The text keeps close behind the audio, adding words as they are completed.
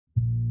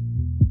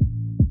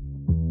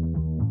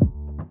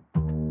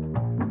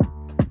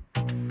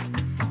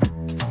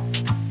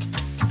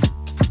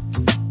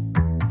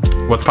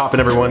What's poppin',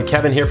 everyone?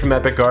 Kevin here from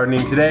Epic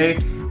Gardening. Today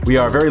we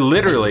are very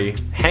literally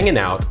hanging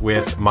out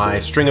with my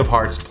string of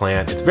hearts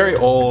plant. It's very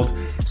old,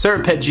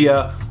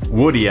 Ceropegia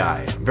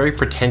Woodii. Very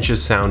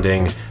pretentious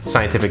sounding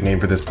scientific name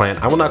for this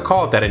plant. I will not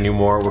call it that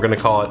anymore. We're gonna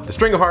call it the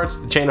string of hearts,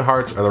 the chain of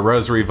hearts, or the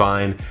rosary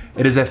vine.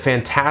 It is a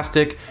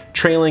fantastic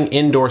trailing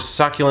indoor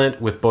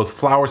succulent with both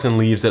flowers and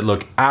leaves that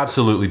look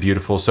absolutely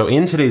beautiful. So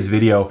in today's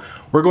video,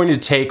 we're going to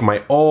take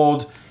my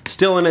old,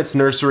 still in its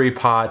nursery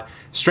pot,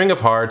 string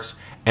of hearts,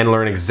 and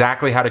learn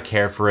exactly how to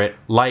care for it.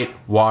 Light,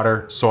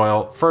 water,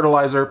 soil,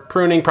 fertilizer,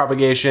 pruning,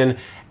 propagation,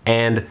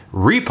 and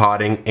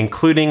repotting,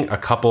 including a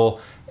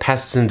couple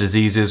pests and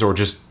diseases or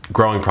just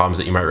growing problems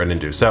that you might run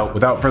into. So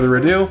without further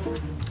ado,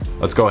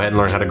 let's go ahead and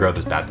learn how to grow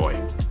this bad boy.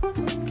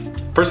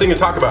 First thing to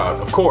talk about,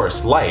 of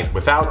course, light.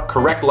 Without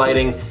correct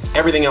lighting,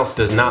 everything else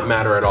does not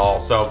matter at all.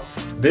 So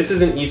this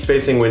is an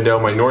east-facing window.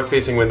 My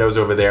north-facing window is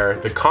over there.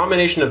 The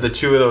combination of the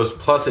two of those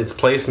plus its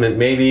placement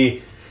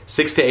maybe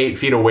 6 to 8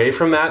 feet away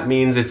from that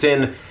means it's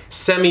in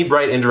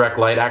semi-bright indirect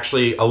light,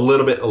 actually a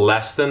little bit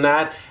less than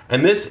that.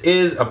 And this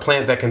is a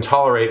plant that can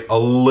tolerate a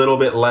little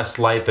bit less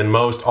light than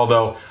most,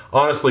 although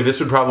honestly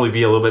this would probably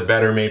be a little bit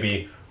better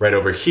maybe right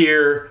over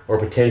here or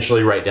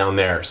potentially right down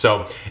there.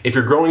 So if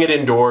you're growing it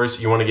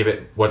indoors, you want to give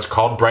it what's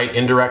called bright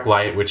indirect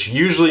light, which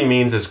usually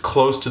means as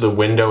close to the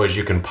window as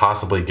you can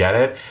possibly get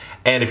it.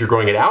 And if you're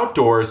growing it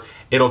outdoors,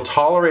 it'll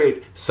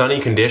tolerate sunny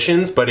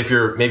conditions, but if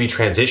you're maybe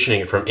transitioning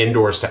it from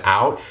indoors to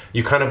out,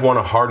 you kind of want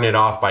to harden it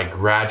off by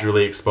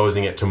gradually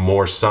exposing it to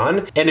more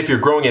sun. And if you're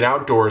growing it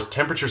outdoors,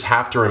 temperatures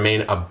have to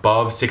remain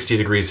above 60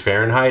 degrees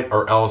Fahrenheit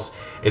or else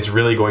it's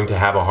really going to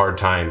have a hard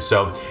time.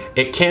 So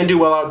it can do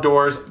well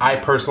outdoors. I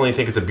personally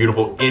think it's a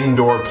beautiful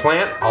indoor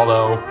plant,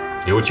 although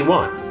do what you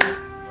want.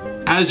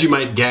 As you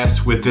might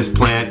guess with this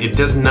plant, it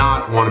does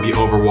not want to be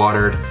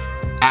overwatered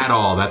at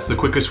all. That's the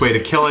quickest way to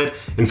kill it.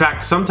 In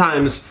fact,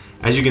 sometimes,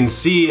 as you can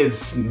see,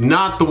 it's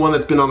not the one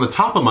that's been on the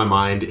top of my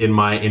mind in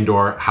my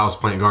indoor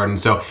houseplant garden.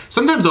 So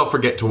sometimes I'll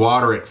forget to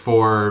water it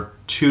for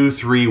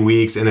 2-3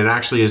 weeks and it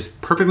actually is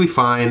perfectly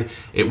fine.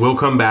 It will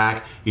come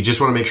back. You just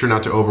want to make sure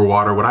not to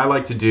overwater. What I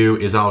like to do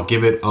is I'll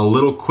give it a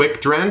little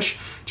quick drench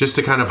just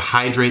to kind of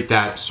hydrate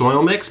that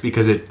soil mix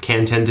because it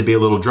can tend to be a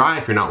little dry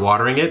if you're not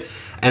watering it.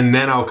 And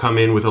then I'll come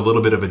in with a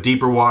little bit of a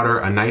deeper water,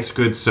 a nice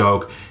good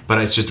soak, but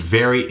it's just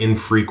very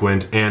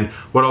infrequent. And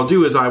what I'll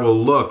do is I will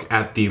look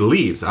at the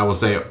leaves. I will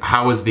say,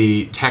 how is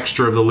the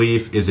texture of the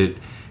leaf? Is it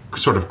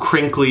sort of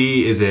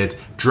crinkly? Is it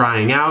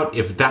drying out?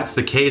 If that's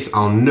the case,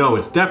 I'll know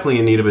it's definitely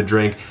in need of a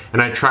drink.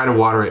 And I try to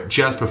water it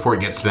just before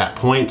it gets to that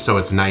point so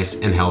it's nice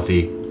and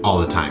healthy all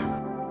the time.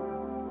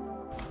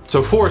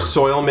 So for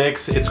soil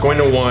mix, it's going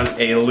to want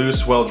a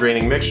loose,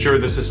 well-draining mixture.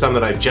 This is some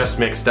that I've just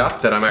mixed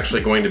up that I'm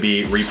actually going to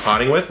be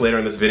repotting with later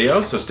in this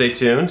video, so stay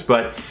tuned.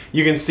 But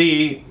you can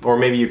see, or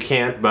maybe you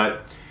can't,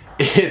 but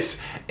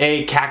it's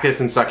a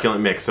cactus and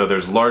succulent mix. So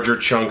there's larger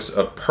chunks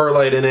of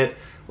perlite in it,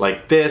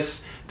 like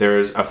this.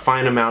 There's a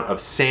fine amount of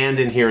sand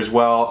in here as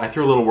well. I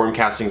threw a little worm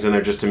castings in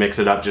there just to mix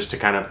it up, just to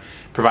kind of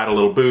provide a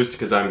little boost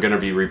because I'm gonna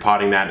be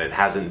repotting that. It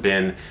hasn't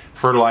been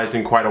fertilized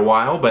in quite a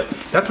while, but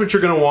that's what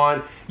you're gonna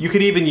want. You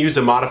could even use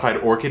a modified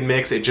orchid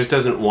mix. It just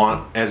doesn't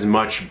want as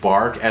much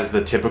bark as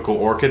the typical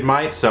orchid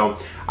might. So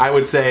I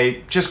would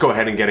say just go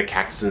ahead and get a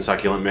cactus and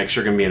succulent mix.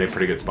 You're gonna be in a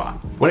pretty good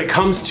spot. When it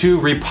comes to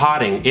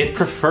repotting, it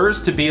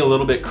prefers to be a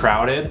little bit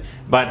crowded,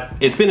 but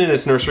it's been in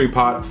its nursery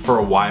pot for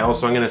a while,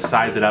 so I'm gonna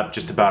size it up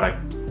just about a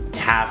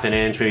 ½ an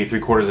inch, maybe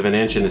 3/4 of an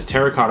inch in this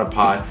terracotta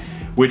pot,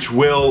 which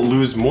will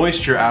lose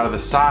moisture out of the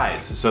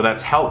sides. So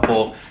that's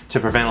helpful to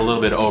prevent a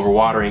little bit of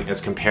overwatering as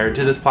compared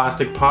to this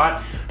plastic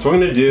pot. So what I'm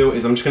gonna do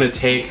is I'm just gonna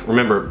take,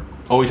 remember,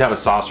 always have a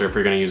saucer if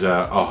you're gonna use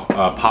a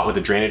pot with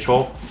a drainage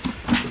hole.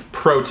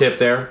 Pro tip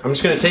there. I'm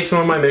just gonna take some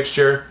of my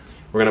mixture,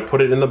 we're gonna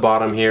put it in the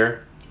bottom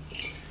here,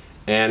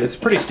 and it's a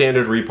pretty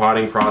standard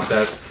repotting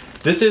process.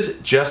 This is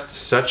just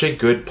such a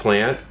good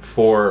plant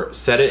for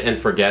set it and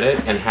forget it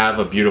and have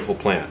a beautiful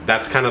plant.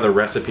 That's kind of the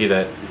recipe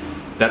that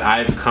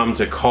I've come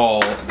to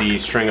call the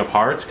string of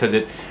hearts because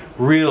it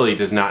really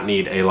does not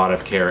need a lot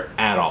of care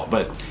at all.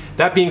 But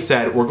that being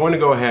said, we're going to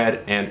go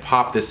ahead and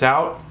pop this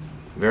out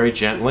very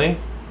gently.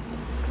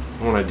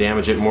 I don't want to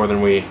damage it more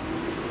than we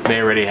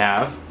may already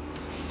have.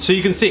 So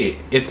you can see,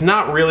 it's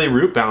not really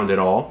root bound at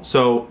all.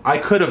 So I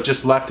could have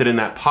just left it in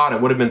that pot.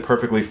 It would have been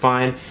perfectly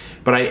fine.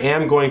 But I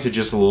am going to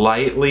just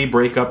lightly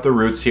break up the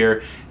roots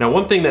here. Now,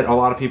 one thing that a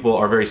lot of people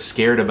are very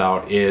scared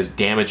about is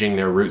damaging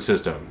their root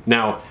system.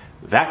 Now,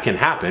 that can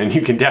happen.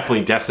 You can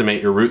definitely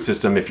decimate your root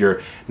system if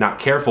you're not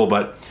careful,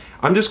 but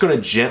I'm just going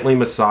to gently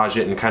massage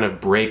it and kind of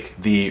break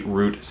the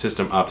root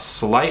system up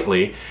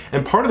slightly.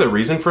 And part of the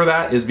reason for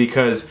that is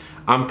because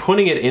I'm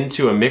putting it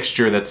into a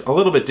mixture that's a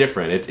little bit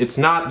different. It's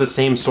not the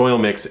same soil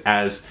mix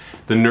as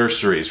the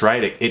nurseries,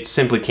 right? It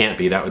simply can't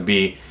be. That would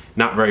be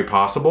not very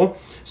possible.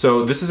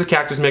 So this is a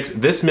cactus mix.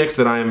 This mix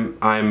that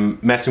I'm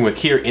messing with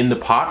here in the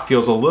pot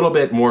feels a little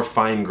bit more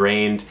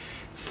fine-grained,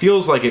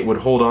 feels like it would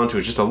hold on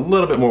to just a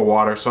little bit more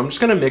water. So I'm just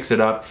gonna mix it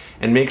up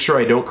and make sure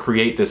I don't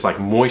create this like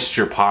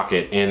moisture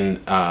pocket in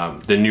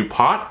the new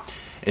pot.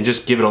 and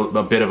just give it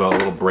a bit of a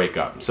little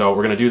breakup. So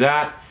we're gonna do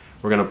that.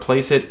 We're gonna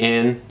place it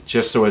in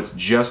just so it's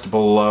just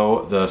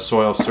below the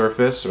soil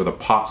surface or the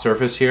pot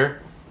surface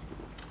here.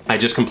 I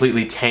just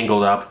completely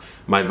tangled up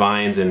my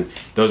vines, and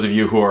those of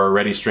you who are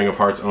already String of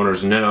Hearts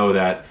owners know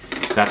that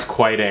that's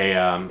quite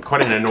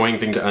an annoying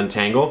thing to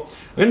untangle.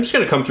 I'm just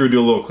gonna come through and do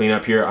a little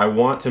cleanup here. I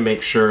want to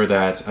make sure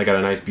that I got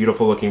a nice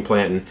beautiful looking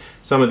plant, and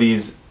some of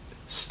these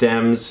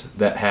stems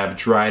that have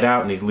dried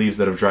out and these leaves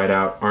that have dried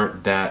out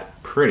aren't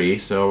that pretty,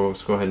 so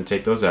let's go ahead and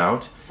take those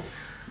out.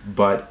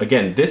 But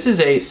again, this is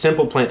a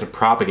simple plant to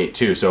propagate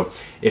too, so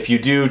if you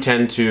do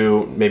tend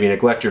to maybe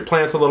neglect your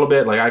plants a little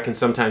bit, like I can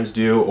sometimes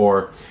do,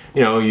 or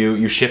you know,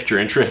 you shift your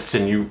interests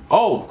and you,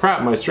 oh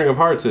crap, my String of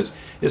Hearts is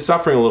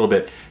suffering a little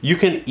bit, you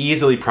can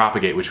easily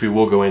propagate, which we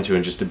will go into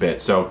in just a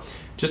bit. So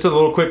just a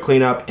little quick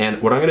cleanup,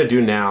 and what I'm gonna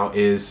do now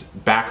is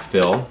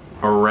backfill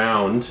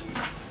around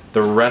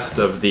the rest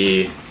of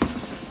the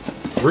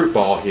root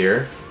ball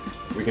here.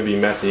 We can be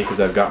messy because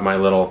I've got my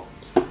little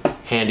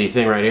handy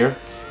thing right here.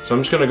 So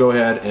I'm just gonna go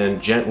ahead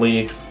and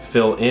gently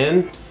fill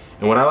in.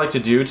 And what I like to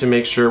do to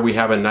make sure we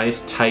have a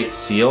nice tight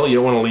seal, you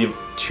don't wanna leave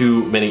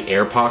too many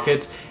air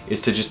pockets,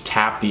 is to just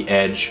tap the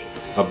edge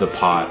of the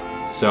pot.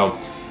 So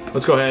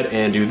let's go ahead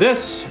and do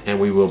this, and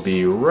we will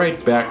be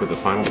right back with the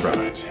final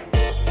product.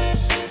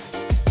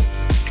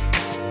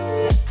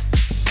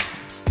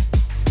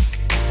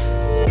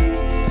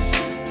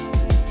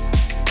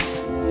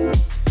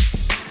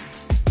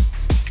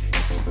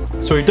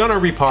 So we've done our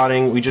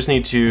repotting, we just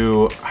need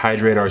to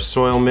hydrate our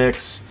soil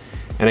mix.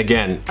 And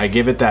again, I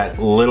give it that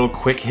little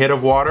quick hit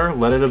of water,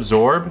 let it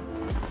absorb.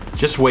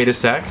 Just wait a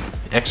sec,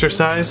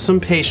 exercise some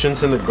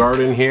patience in the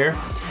garden here.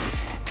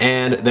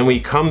 And then we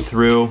come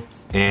through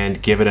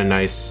and give it a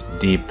nice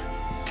deep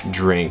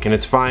drink. And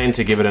it's fine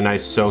to give it a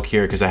nice soak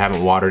here because I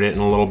haven't watered it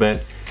in a little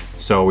bit.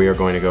 So we are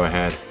going to go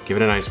ahead, give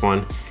it a nice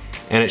one.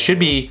 And it should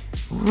be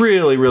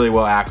really, really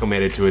well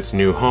acclimated to its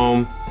new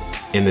home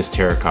in this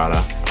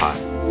terracotta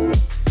pot.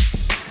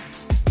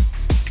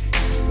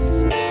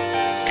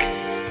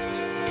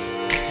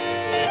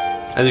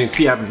 As you can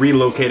see, I've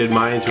relocated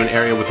mine to an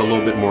area with a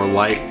little bit more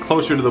light,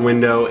 closer to the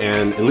window,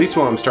 and at least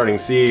while I'm starting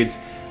seeds,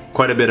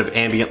 quite a bit of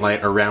ambient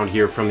light around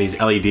here from these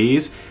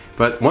LEDs.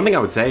 But one thing I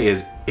would say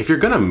is, if you're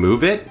gonna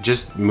move it,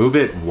 just move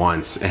it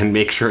once and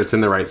make sure it's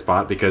in the right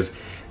spot, because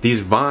these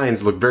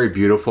vines look very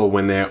beautiful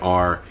when they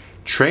are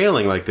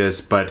trailing like this,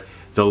 but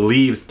the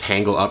leaves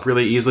tangle up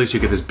really easily, so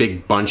you get this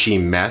big bunchy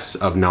mess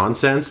of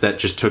nonsense that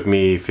just took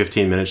me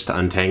 15 minutes to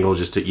untangle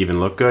just to even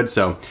look good.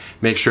 So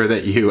make sure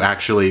that you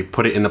actually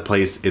put it in the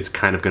place it's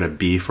kind of gonna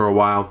be for a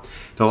while.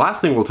 The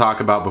last thing we'll talk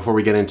about before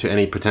we get into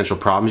any potential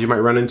problems you might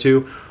run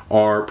into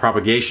are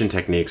propagation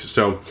techniques.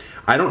 So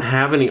I don't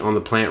have any on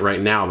the plant right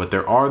now, but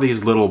there are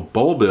these little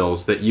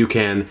bulbils that you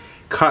can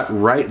cut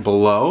right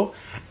below,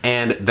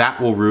 and that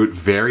will root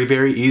very,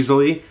 very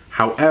easily.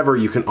 However,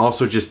 you can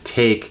also just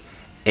take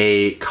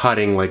a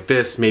cutting like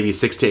this, maybe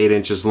 6 to 8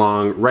 inches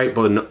long, right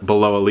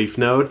below a leaf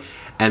node,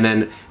 and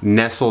then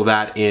nestle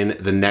that in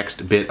the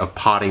next bit of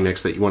potting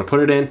mix that you want to put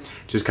it in.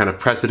 Just kind of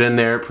press it in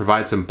there,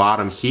 provide some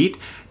bottom heat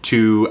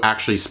to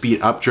actually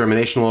speed up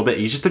germination a little bit.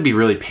 You just have to be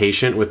really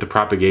patient with the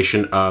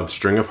propagation of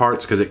String of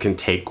Hearts because it can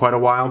take quite a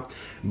while.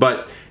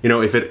 But you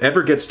know, if it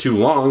ever gets too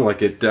long,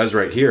 like it does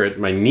right here,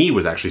 my knee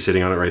was actually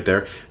sitting on it right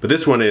there, but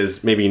this one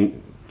is maybe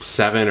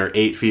 7 or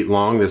 8 feet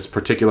long, this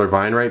particular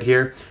vine right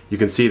here. You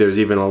can see there's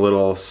even a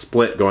little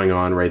split going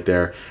on right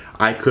there.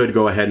 I could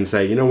go ahead and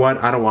say, you know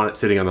what, I don't want it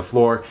sitting on the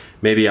floor.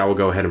 Maybe I will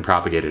go ahead and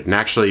propagate it. And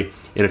actually,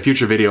 in a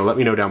future video, let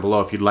me know down below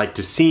if you'd like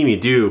to see me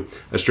do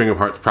a String of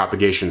Hearts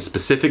propagation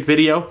specific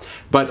video.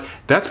 But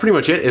that's pretty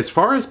much it. As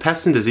far as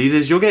pests and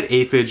diseases, you'll get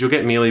aphids, you'll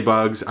get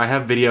mealybugs. I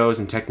have videos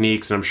and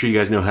techniques, and I'm sure you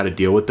guys know how to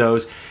deal with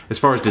those. As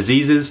far as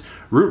diseases,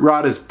 root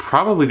rot is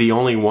probably the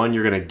only one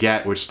you're gonna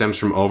get, which stems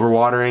from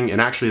overwatering, and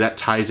actually that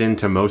ties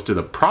into most of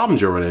the problems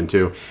you'll run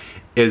into.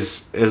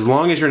 Is as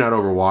long as you're not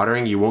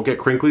overwatering, you won't get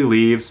crinkly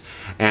leaves,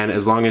 and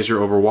as long as you're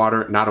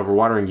not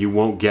overwatering, you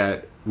won't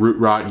get root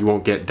rot, you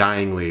won't get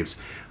dying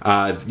leaves.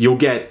 You'll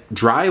get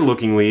dry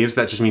looking leaves,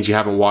 that just means you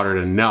haven't watered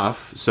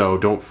enough, so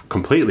don't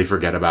completely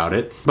forget about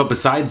it. But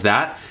besides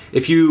that,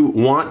 if you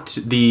want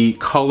the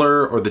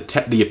color or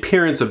the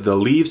appearance of the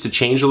leaves to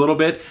change a little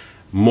bit,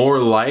 more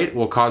light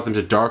will cause them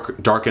to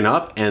darken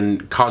up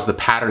and cause the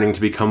patterning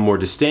to become more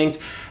distinct,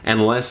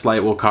 and less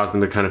light will cause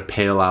them to kind of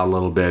pale out a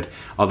little bit,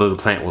 although the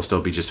plant will still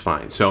be just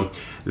fine. So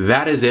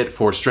that is it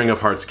for String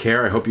of Hearts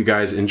care. I hope you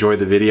guys enjoyed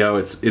the video.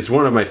 It's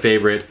one of my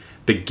favorite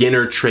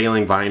beginner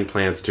trailing vine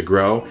plants to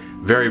grow.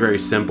 Very, very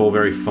simple,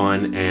 very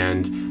fun,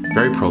 and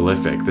very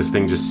prolific. This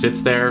thing just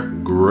sits there,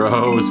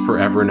 grows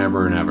forever and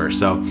ever and ever.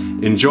 So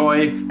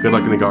enjoy, good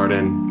luck in the garden,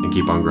 and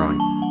keep on growing.